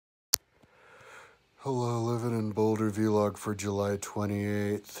Hello, living in Boulder vlog for July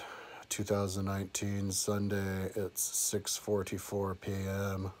 28th, 2019, Sunday. It's 6:44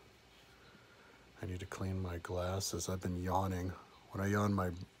 p.m. I need to clean my glasses. I've been yawning. When I yawn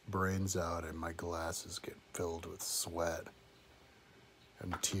my brains out and my glasses get filled with sweat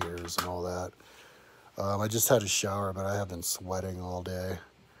and tears and all that. I just had a shower, but I have been sweating all day.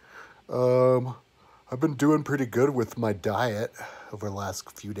 I've been doing pretty good with my diet over the last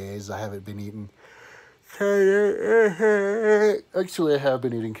few days. I haven't been eating. Actually, I have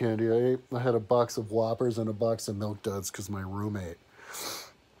been eating candy. I had a box of Whoppers and a box of Milk Duds because my roommate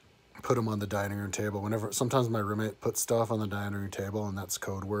put them on the dining room table. Sometimes my roommate puts stuff on the dining room table, and that's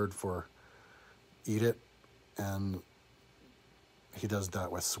code word for eat it. And he does that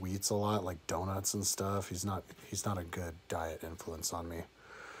with sweets a lot, like donuts and stuff. He's not a good diet influence on me.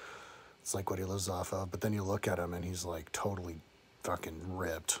 It's like what he lives off of. But then you look at him, and he's like totally fucking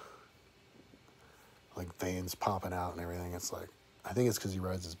ripped. Like veins popping out and everything. It's like, I think it's because he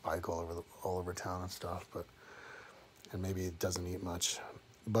rides his bike all over town and stuff, and maybe he doesn't eat much.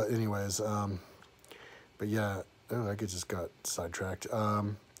 But anyways, but yeah, I just got sidetracked.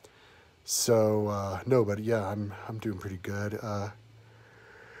 No, but yeah, I'm doing pretty good.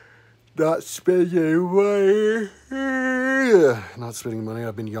 Not spending money. Not spending money.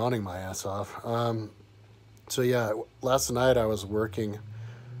 I've been yawning my ass off. So yeah, last night I was working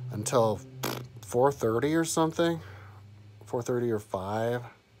until 4:30 or something, 4:30 or 5,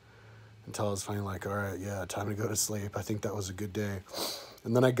 until I was finally like, all right, yeah, time to go to sleep. I think that was a good day.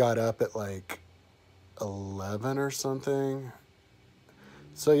 And then I got up at like 11 or something.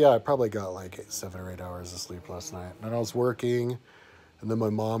 So yeah, I probably got like 7 or 8 hours of sleep last night. And I was working, and then my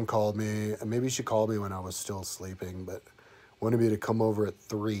mom called me, and maybe she called me when I was still sleeping, but wanted me to come over at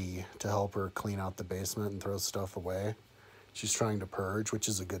 3 to help her clean out the basement and throw stuff away. She's trying to purge, which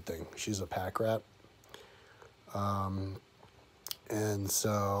is a good thing. She's a pack rat. And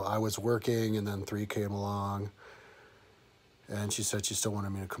so I was working, and then 3 came along, and she said she still wanted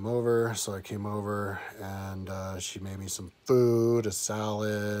me to come over. So I came over, and she made me some food, a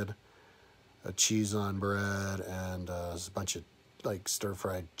salad, a cheese on bread, and a bunch of like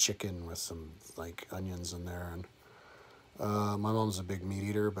stir-fried chicken with some like onions in there. And my mom's a big meat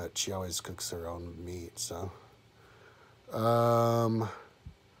eater, but she always cooks her own meat, so... and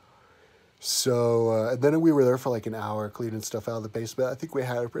then we were there for like an hour cleaning stuff out of the basement. I think we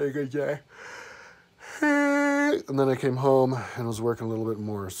had a pretty good day. And then I came home and was working a little bit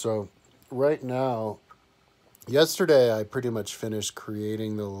more. So right now, yesterday I pretty much finished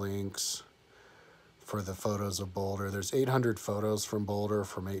creating the links for the photos of Boulder. There's 800 photos from Boulder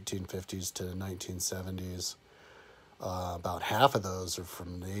from 1850s to 1970s. About half of those are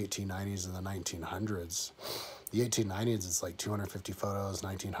from the 1890s and the 1900s. The 1890s, it's like 250 photos.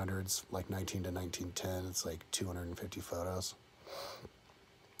 1900s, like 19 to 1910, it's like 250 photos.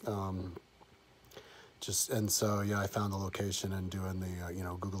 And so, yeah, I found the location and doing the,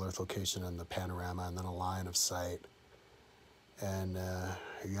 Google Earth location and the panorama and then a line of sight. And,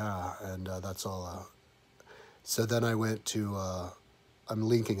 that's all. So then I went to, I'm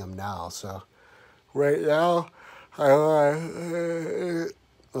linking them now. So right now,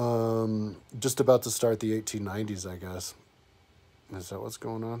 just about to start the 1890s, I guess. Is that what's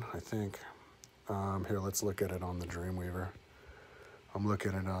going on? I think. Here, let's look at it on the Dreamweaver. I'm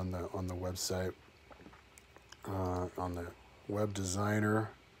looking at it on the website, on the web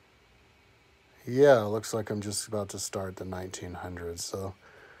designer. Yeah, looks like I'm just about to start the 1900s.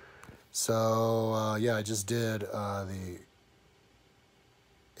 So yeah, I just did the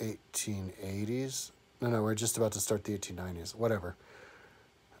 1880s. No, we're just about to start the 1890s. Whatever.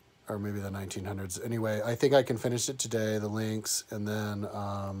 Or maybe the 1900s. Anyway, I think I can finish it today, the links, and then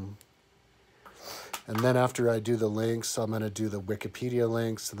after I do the links, I'm going to do the Wikipedia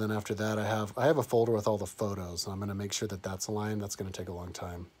links, and then after that I have a folder with all the photos, and I'm going to make sure that that's aligned. That's going to take a long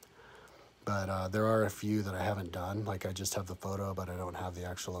time. But there are a few that I haven't done, like I just have the photo, but I don't have the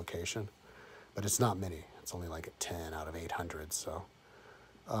actual location. But it's not many. It's only like a 10 out of 800, so...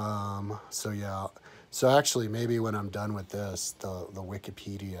 So yeah, so actually maybe when I'm done with this, the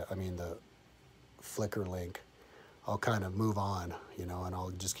Wikipedia, the Flickr link, I'll kind of move on, and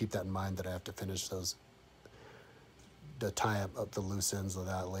I'll just keep that in mind that I have to finish to tie up the loose ends of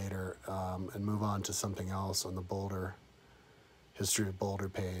that later, and move on to something else on the Boulder, History of Boulder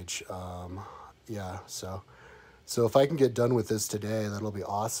page. Yeah, so if I can get done with this today, that'll be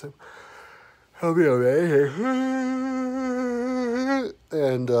awesome. That'll be amazing.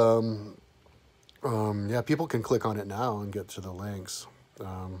 And, yeah, people can click on it now and get to the links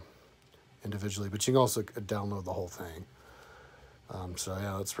individually, but you can also download the whole thing. So,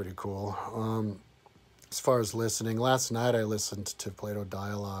 yeah, that's pretty cool. as far as listening, last night I listened to Plato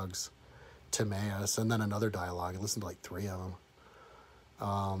Dialogues, Timaeus, and then another dialogue. I listened to like 3 of them.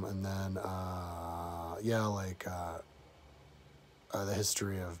 And then, yeah, like the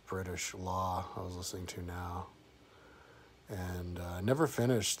history of British law I was listening to now. And never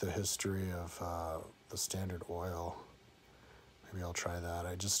finished the history of the Standard Oil. Maybe I'll try that.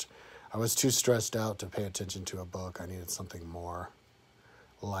 I was too stressed out to pay attention to a book. I needed something more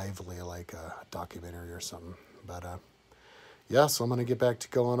lively, like a documentary or something. But yeah, so I'm going to get back to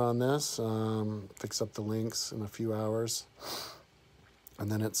going on this, fix up the links in a few hours.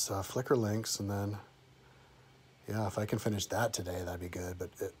 And then it's Flickr links, and then, yeah, if I can finish that today, that'd be good. But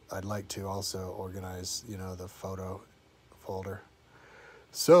I'd like to also organize, the photo folder.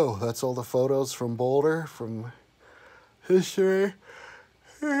 So that's all the photos from Boulder, from history.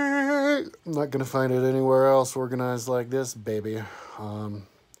 I'm not going to find it anywhere else organized like this, baby.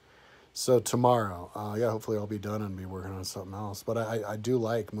 So tomorrow, yeah, hopefully I'll be done and be working on something else. But I do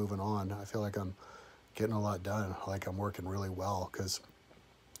like moving on. I feel like I'm getting a lot done. Like I'm working really well because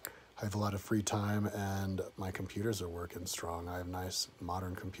I have a lot of free time and my computers are working strong. I have nice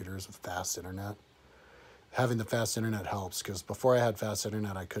modern computers with fast internet. Having the fast internet helps because before I had fast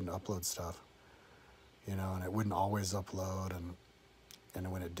internet, I couldn't upload stuff, and it wouldn't always upload.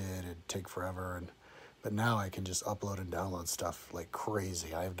 And when it did, it'd take forever. But now I can just upload and download stuff like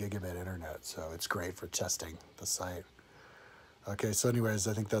crazy. I have gigabit internet, so it's great for testing the site. Okay, so anyways,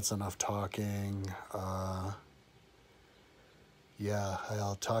 I think that's enough talking. Yeah,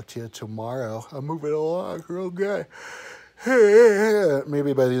 I'll talk to you tomorrow. I'm moving along real good.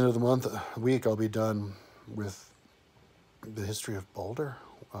 Maybe by the end of the week, I'll be done with the history of Boulder,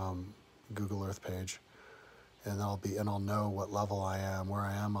 Google Earth page. And I'll know what level I am, where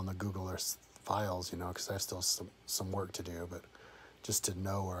I am on the Google Earth files, because I still have some work to do, but just to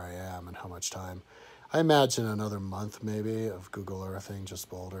know where I am and how much time. I imagine another month maybe of Google Earthing, just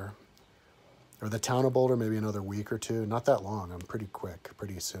Boulder. Or the town of Boulder, maybe another week or 2. Not that long. I'm pretty quick,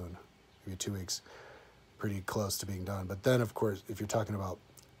 pretty soon. Maybe 2 weeks, pretty close to being done. But then, of course, if you're talking about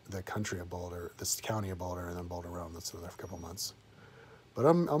the country of Boulder, this county of Boulder, and then Boulder Rome, that's another couple months. But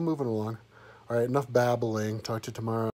I'm moving along. All right, enough babbling. Talk to you tomorrow.